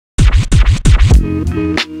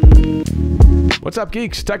What's up,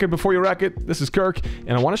 geeks? Tech it before you wreck it. This is Kirk,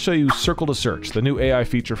 and I want to show you Circle to Search, the new AI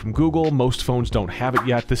feature from Google. Most phones don't have it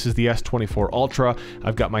yet. This is the S24 Ultra.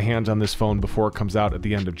 I've got my hands on this phone before it comes out at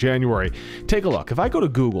the end of January. Take a look. If I go to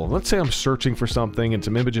Google, let's say I'm searching for something and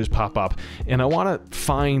some images pop up, and I want to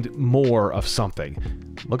find more of something.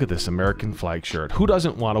 Look at this American flag shirt. Who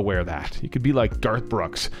doesn't want to wear that? You could be like Garth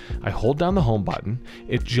Brooks. I hold down the home button.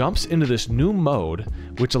 It jumps into this new mode,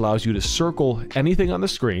 which allows you to circle anything on the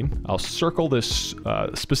screen. I'll circle this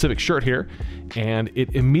specific shirt here, and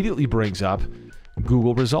it immediately brings up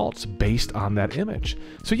Google results based on that image.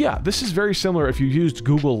 So yeah, this is very similar if you used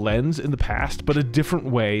Google Lens in the past, but a different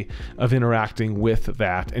way of interacting with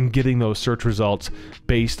that and getting those search results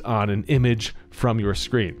based on an image from your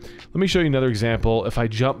screen. Let me show you another example. If I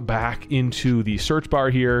jump back into the search bar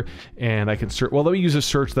here and I can search, well, let me use a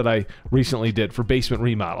search that I recently did for basement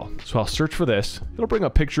remodel. So I'll search for this. It'll bring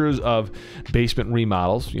up pictures of basement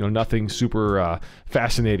remodels, you know, nothing super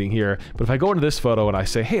fascinating here. But if I go into this photo and I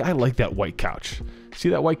say, hey, I like that white couch. See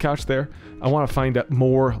that white couch there? I want to find out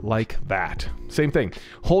more like that. Same thing.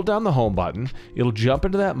 Hold down the home button. It'll jump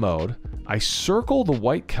into that mode. I circle the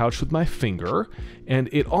white couch with my finger, and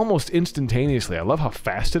it almost instantaneously, I love how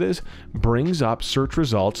fast it is, brings up search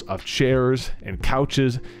results of chairs and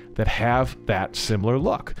couches that have that similar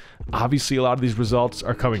look. Obviously, a lot of these results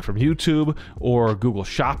are coming from YouTube or Google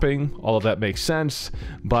Shopping. All of that makes sense,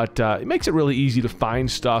 but it makes it really easy to find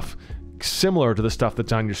stuff similar to the stuff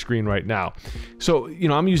that's on your screen right now. So, you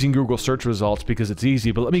know, I'm using Google search results because it's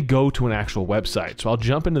easy, but let me go to an actual website. So I'll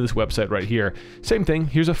jump into this website right here. Same thing,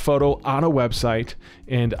 here's a photo on a website,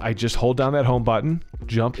 and I just hold down that home button,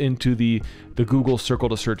 jump into the Google Circle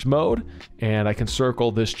to Search mode, and I can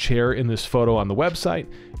circle this chair in this photo on the website,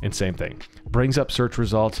 and same thing. Brings up search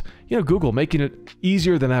results. You know, Google making it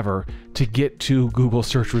easier than ever to get to Google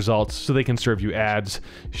search results so they can serve you ads,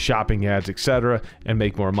 shopping ads, etc., and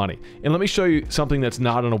make more money. And let me show you something that's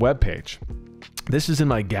not on a web page. This is in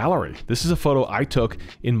my gallery. This is a photo I took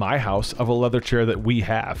in my house of a leather chair that we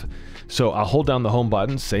have. So I'll hold down the home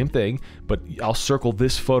button, same thing, but I'll circle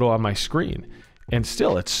this photo on my screen. And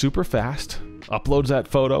still, it's super fast. Uploads that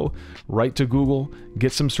photo right to Google,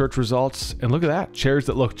 get some search results, and look at that, chairs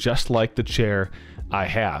that look just like the chair I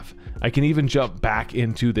have. I can even jump back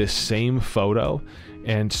into this same photo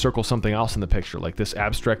and circle something else in the picture, like this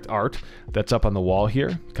abstract art that's up on the wall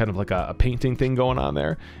here, kind of like a painting thing going on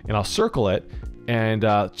there, and I'll circle it and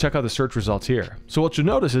check out the search results here. So what you'll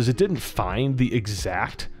notice is it didn't find the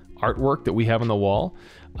exact artwork that we have on the wall.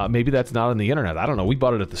 Maybe that's not on the internet. I don't know. We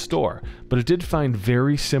bought it at the store, but it did find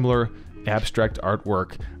very similar abstract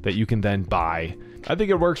artwork that you can then buy. I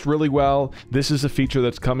think it works really well. This is a feature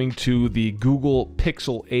that's coming to the Google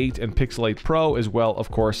Pixel 8 and Pixel 8 Pro, as well,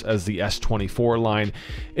 of course, as the S24 line.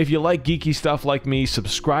 If you like geeky stuff like me,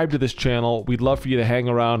 subscribe to this channel. We'd love for you to hang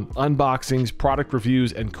around unboxings, product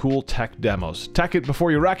reviews, and cool tech demos. Tech it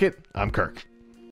before you wreck it. I'm Kirk.